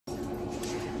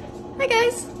Hi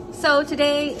guys! So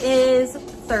today is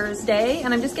Thursday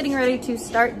and I'm just getting ready to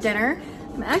start dinner.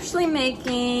 I'm actually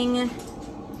making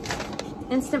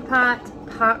Instant Pot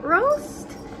pot roast.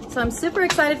 So I'm super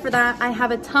excited for that. I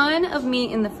have a ton of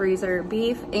meat in the freezer,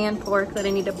 beef and pork, that I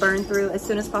need to burn through as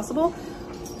soon as possible.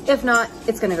 If not,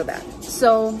 it's gonna go bad.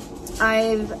 So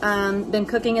I've been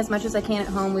cooking as much as I can at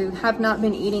home. We have not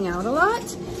been eating out a lot.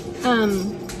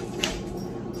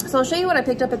 So I'll show you what I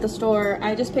picked up at the store.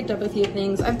 I just picked up a few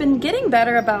things. I've been getting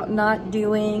better about not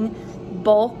doing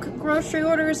bulk grocery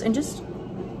orders and just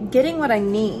getting what I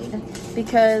need,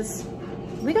 because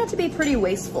we got to be pretty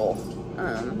wasteful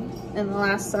in the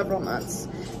last several months.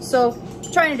 So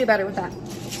trying to do better with that.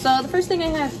 So the first thing I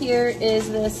have here is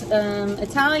this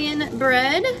Italian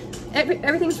bread.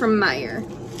 Everything's from Meyer.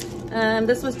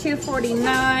 This was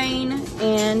 $2.49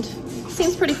 and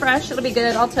seems pretty fresh. It'll be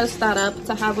good. I'll toast that up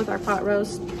to have with our pot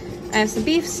roast. I have some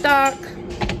beef stock.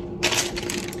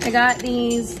 I got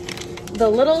the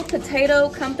Little Potato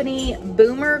Company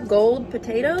Boomer Gold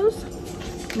potatoes.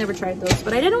 Never tried those,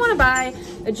 but I didn't want to buy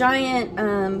a giant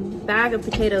bag of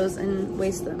potatoes and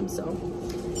waste them, so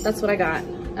that's what I got.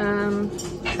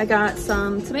 I got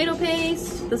some tomato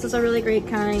paste. This is a really great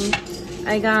kind.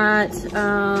 I got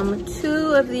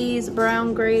 2 of these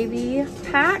brown gravy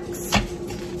packs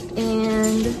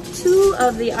and 2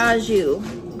 of the au jus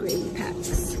gravy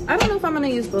packs. I don't know if I'm gonna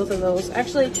use both of those.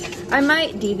 Actually, I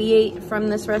might deviate from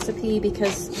this recipe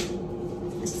because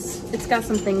it's got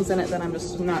some things in it that I'm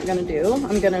just not gonna do.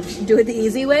 I'm gonna do it the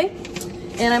easy way.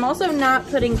 And I'm also not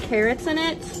putting carrots in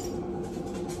it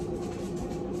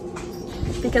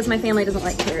because my family doesn't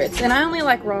like carrots. And I only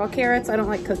like raw carrots. I don't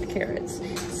like cooked carrots.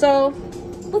 So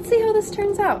let's see how this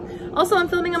turns out. Also, I'm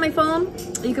filming on my phone.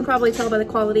 You can probably tell by the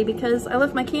quality because I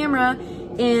left my camera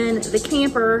in the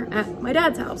camper at my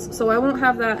dad's house. So I won't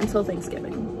have that until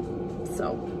Thanksgiving.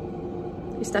 So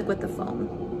you're stuck with the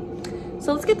phone.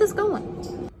 So let's get this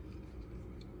going.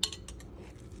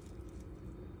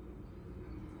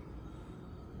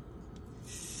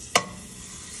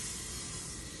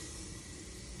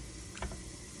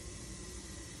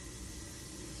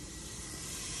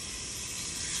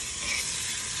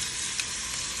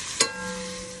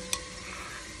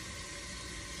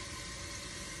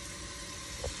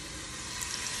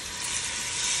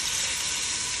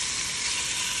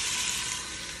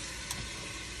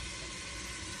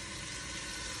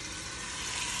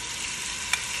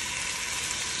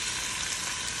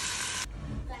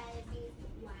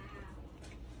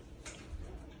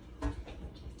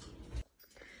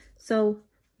 So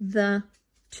the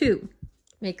 2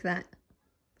 make that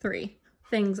 3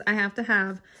 things I have to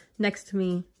have next to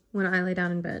me when I lay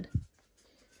down in bed.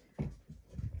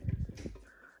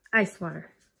 Ice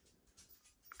water.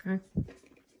 Okay.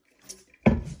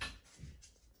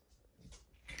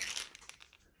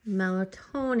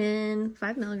 Melatonin,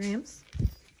 5 milligrams.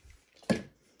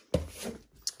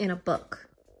 In a book.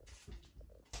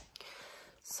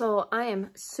 So I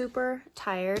am super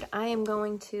tired. I am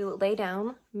going to lay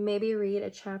down, maybe read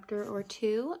a chapter or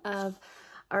 2 of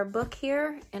our book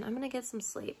here, and I'm gonna get some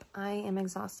sleep. I am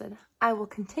exhausted. I will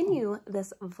continue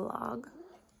this vlog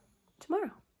tomorrow.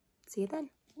 See you then.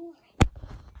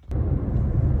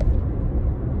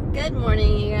 Good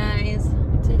morning, you guys.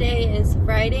 Today is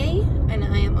Friday, and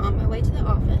I am on my way to the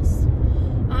office.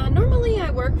 Normally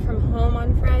I work from home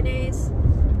on Fridays,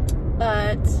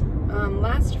 but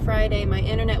last Friday my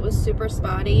internet was super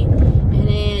spotty and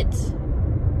it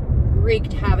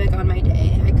wreaked havoc on my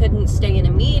day. I couldn't stay in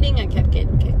a meeting. I kept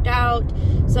getting kicked out.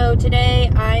 So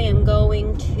today I am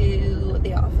going to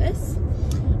the office.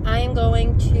 I am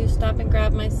going to stop and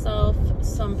grab myself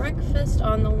some breakfast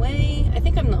on the way. I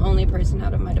think I'm the only person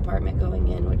out of my department going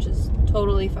in, which is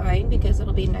totally fine because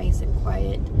it'll be nice and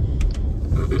quiet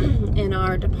in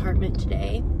our department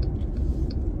today.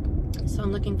 So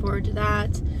I'm looking forward to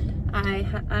that.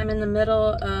 I'm in the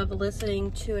middle of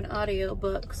listening to an audio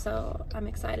book, so I'm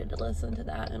excited to listen to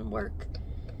that and work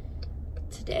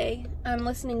today. I'm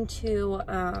listening to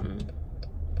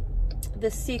the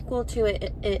sequel to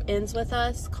It Ends With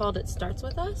Us, called It Starts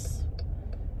With Us.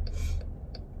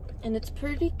 And it's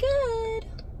pretty good.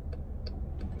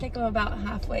 I think I'm about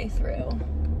halfway through.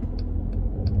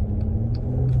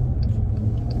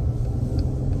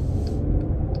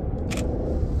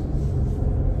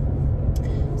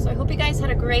 So I hope you guys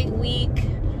had a great week.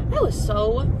 I was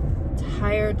so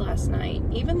tired last night.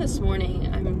 Even this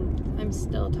morning, I'm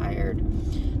still tired.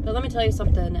 But let me tell you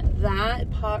something. That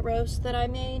pot roast that I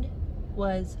made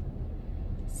was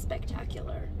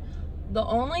spectacular. The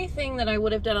only thing that I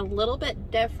would have done a little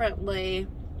bit differently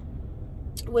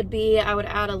would be I would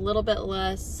add a little bit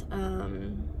less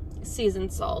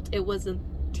seasoned salt. It was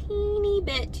teeny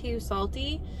bit too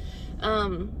salty.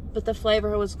 But the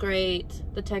flavor was great.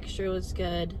 The texture was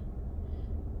good.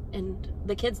 And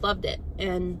the kids loved it.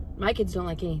 And my kids don't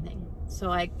like anything.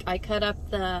 So I cut up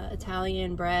the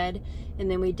Italian bread and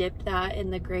then we dipped that in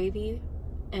the gravy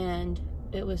and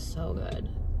it was so good.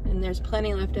 And there's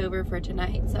plenty left over for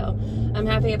tonight. So I'm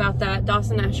happy about that.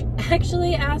 Dawson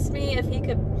actually asked me if he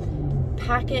could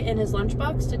pack it in his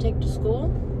lunchbox to take to school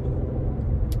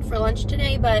for lunch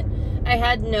today, but I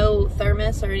had no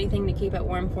thermos or anything to keep it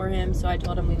warm for him, so I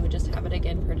told him we would just have it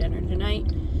again for dinner tonight.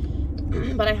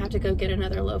 But I have to go get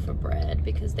another loaf of bread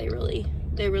because they really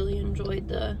enjoyed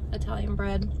the Italian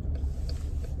bread.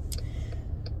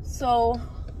 So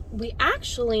we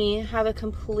actually have a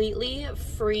completely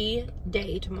free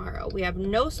day tomorrow. We have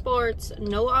no sports,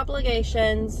 no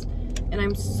obligations, and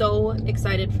I'm so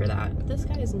excited for that. This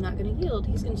guy is not gonna yield.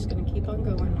 He's just gonna keep on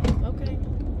going. Okay.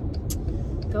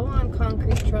 Go on,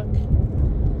 concrete truck.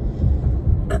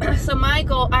 So my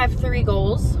goal, I have 3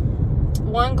 goals.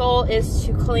 One goal is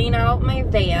to clean out my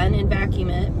van and vacuum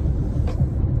it,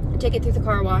 take it through the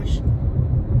car wash.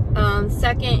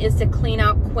 Second is to clean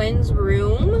out Quinn's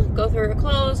room, go through her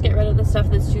clothes, get rid of the stuff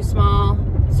that's too small,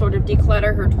 sort of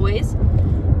declutter her toys.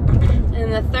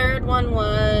 And the third one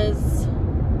was,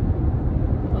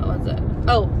 what was it?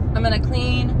 Oh, I'm gonna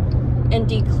clean and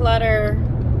declutter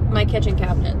my kitchen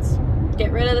cabinets.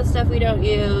 Get rid of the stuff we don't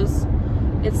use.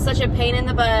 It's such a pain in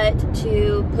the butt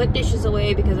to put dishes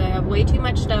away because I have way too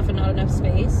much stuff and not enough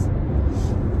space.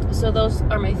 So those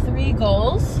are my 3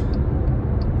 goals.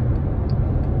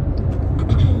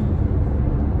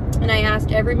 And I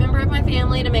asked every member of my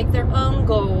family to make their own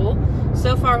goal.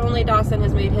 So far, only Dawson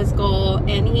has made his goal,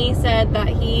 and he said that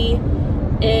he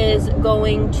is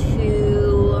going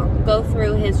to go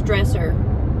through his dresser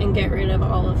and get rid of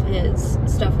all of his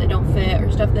stuff that don't fit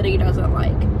or stuff that he doesn't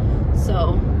like.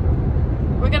 So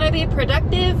we're gonna be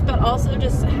productive, but also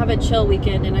just have a chill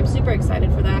weekend, and I'm super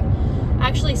excited for that.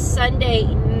 Actually, Sunday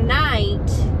night,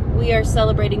 we are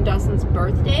celebrating Dawson's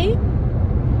birthday,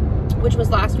 which was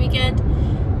last weekend.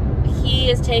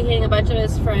 He is taking a bunch of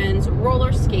his friends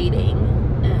roller skating,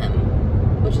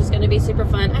 which is going to be super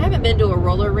fun. I haven't been to a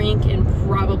roller rink in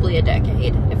probably a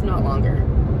decade, if not longer.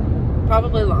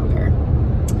 Probably longer.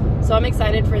 So I'm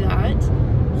excited for that.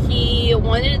 He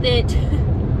wanted it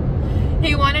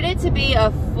to be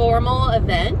a formal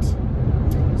event.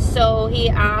 So he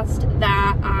asked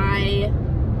that I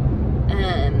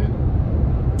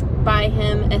buy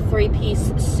him a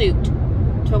 3-piece suit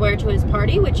to wear to his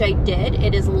party, which I did.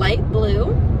 It is light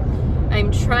blue.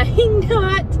 I'm trying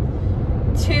not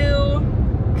to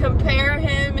compare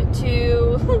him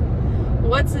to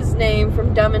what's his name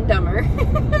from Dumb and Dumber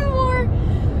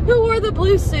who wore the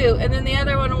blue suit, and then the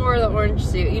other one wore the orange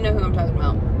suit. You know who I'm talking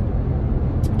about.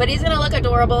 But he's gonna look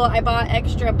adorable. I bought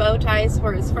extra bow ties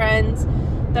for his friends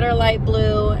that are light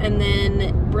blue, and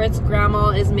then Britt's grandma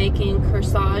is making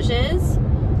corsages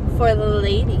for the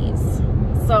ladies.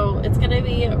 So it's gonna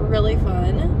be really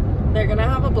fun. They're gonna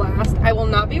have a blast. I will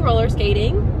not be roller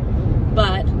skating,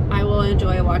 but I will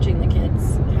enjoy watching the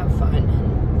kids have fun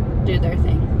and do their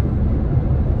thing.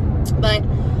 But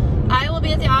I will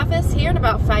be at the office here in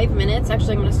about 5 minutes.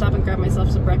 Actually, I'm gonna stop and grab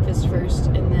myself some breakfast first,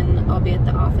 and then I'll be at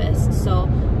the office. So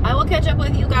I will catch up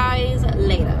with you guys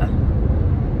later.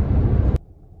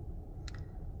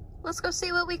 Let's go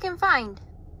see what we can find.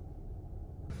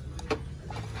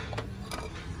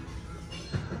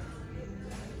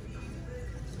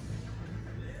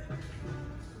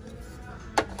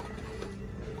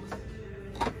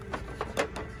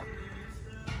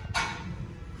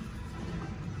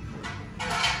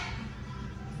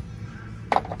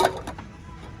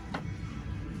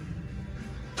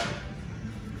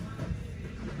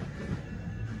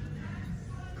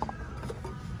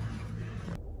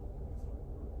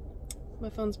 My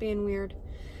phone's being weird.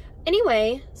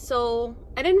 Anyway, so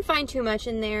I didn't find too much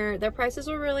in there. Their prices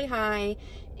were really high,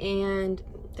 and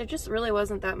there just really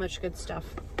wasn't that much good stuff.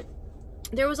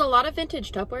 There was a lot of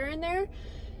vintage Tupperware in there.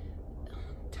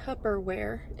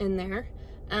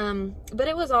 But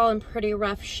it was all in pretty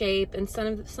rough shape, and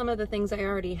some of the things I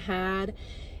already had.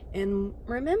 And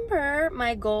remember,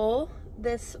 my goal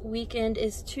this weekend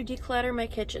is to declutter my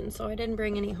kitchen, so I didn't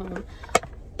bring any home.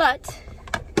 But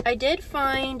I did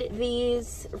find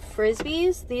these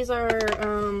frisbees. These are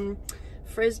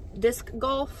disc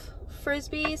golf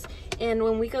frisbees, and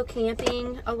when we go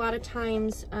camping, a lot of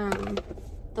times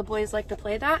the boys like to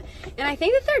play that, and I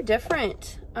think that they're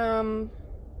different.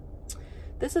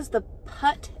 This is the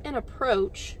putt and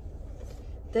approach.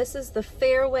 This is the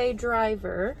fairway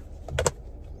driver,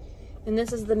 and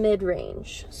this is the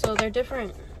mid-range. So they're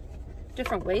different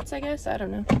weights, I guess. I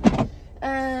don't know.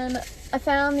 I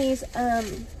found these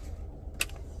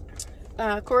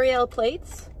Goodwill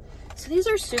plates. So these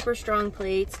are super strong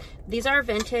plates. These are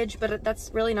vintage, but that's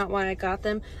really not why I got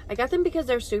them. I got them because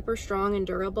they're super strong and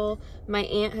durable. My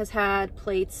aunt has had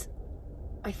plates,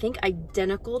 I think,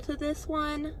 identical to this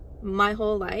one my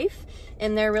whole life,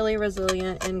 and they're really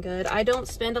resilient and good. I don't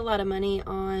spend a lot of money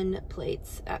on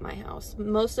plates at my house.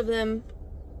 Most of them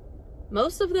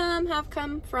have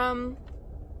come from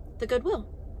the Goodwill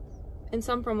and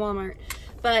some from Walmart,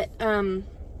 but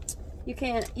you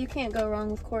can't go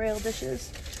wrong with Goodwill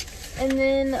dishes. And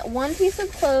then one piece of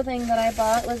clothing that I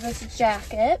bought was this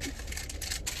jacket.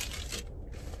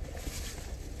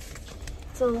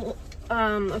 It's a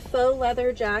faux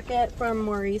leather jacket from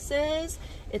Maurice's.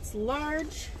 It's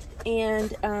large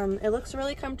and it looks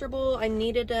really comfortable. I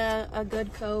needed a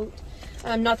good coat.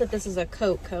 Not that this is a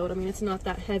coat. I mean, it's not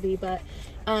that heavy, but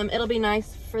it'll be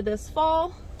nice for this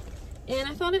fall. And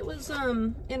I thought it was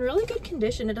in really good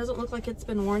condition. It doesn't look like it's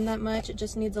been worn that much. It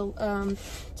just needs to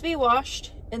be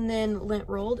washed and then lint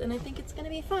rolled, and I think it's gonna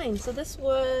be fine. So this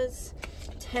was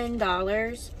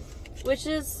 $10, which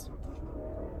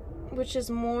is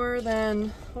more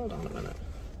than, hold on a minute.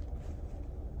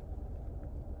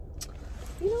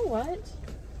 You know what?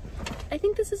 I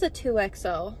think this is a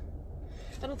 2XL.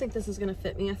 I don't think this is gonna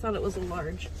fit me. I thought it was a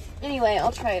large. Anyway,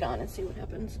 I'll try it on and see what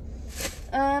happens.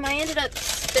 I ended up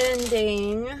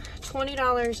spending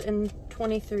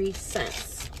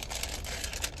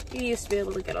 $20.23. You used to be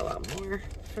able to get a lot more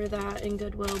for that in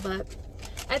Goodwill, but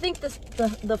I think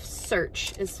the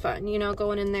search is fun, you know,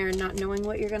 going in there and not knowing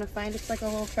what you're gonna find. It's like a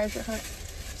little treasure hunt.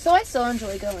 So I still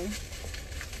enjoy going.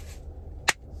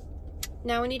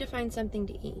 Now we need to find something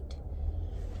to eat.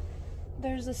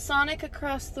 There's a Sonic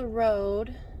across the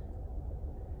road.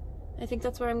 I think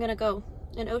that's where I'm gonna go.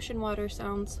 And ocean water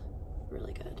sounds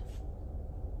really good.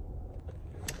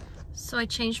 So I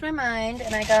changed my mind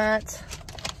and I got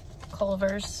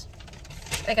Culver's.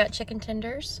 I got chicken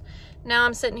tenders. Now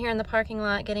I'm sitting here in the parking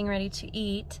lot getting ready to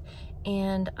eat,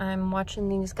 and I'm watching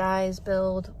these guys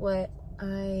build what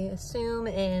I assume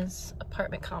is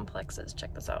apartment complexes.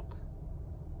 Check this out.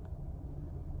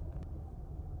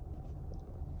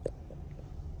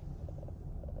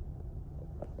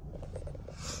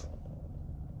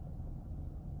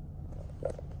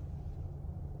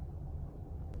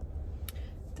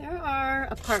 There are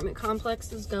apartment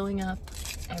complexes going up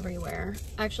everywhere.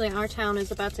 Actually, our town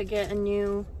is about to get a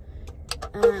new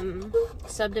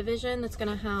subdivision that's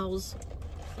gonna house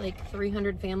like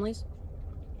 300 families.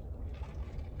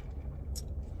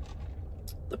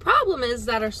 The problem is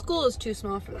that our school is too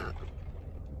small for that.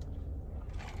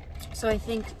 So I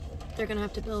think they're gonna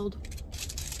have to build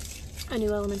a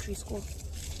new elementary school.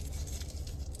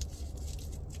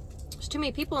 There's too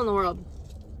many people in the world.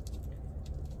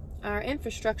 Our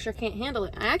infrastructure can't handle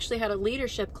it. I actually had a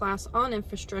leadership class on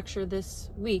infrastructure this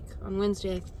week on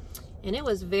Wednesday, and it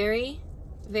was very,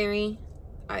 very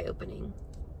eye-opening.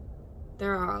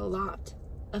 There are a lot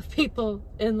of people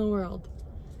in the world.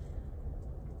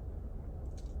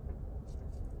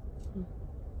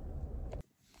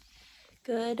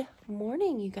 Good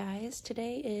morning, you guys.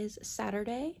 Today is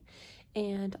Saturday,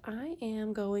 and I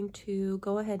am going to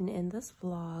go ahead and end this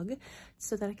vlog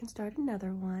so that I can start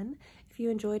another one. If you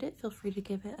enjoyed it, feel free to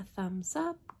give it a thumbs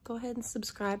up. Go ahead and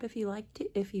subscribe if you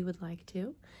would like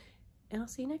to, and I'll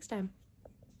see you next time.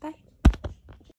 Bye.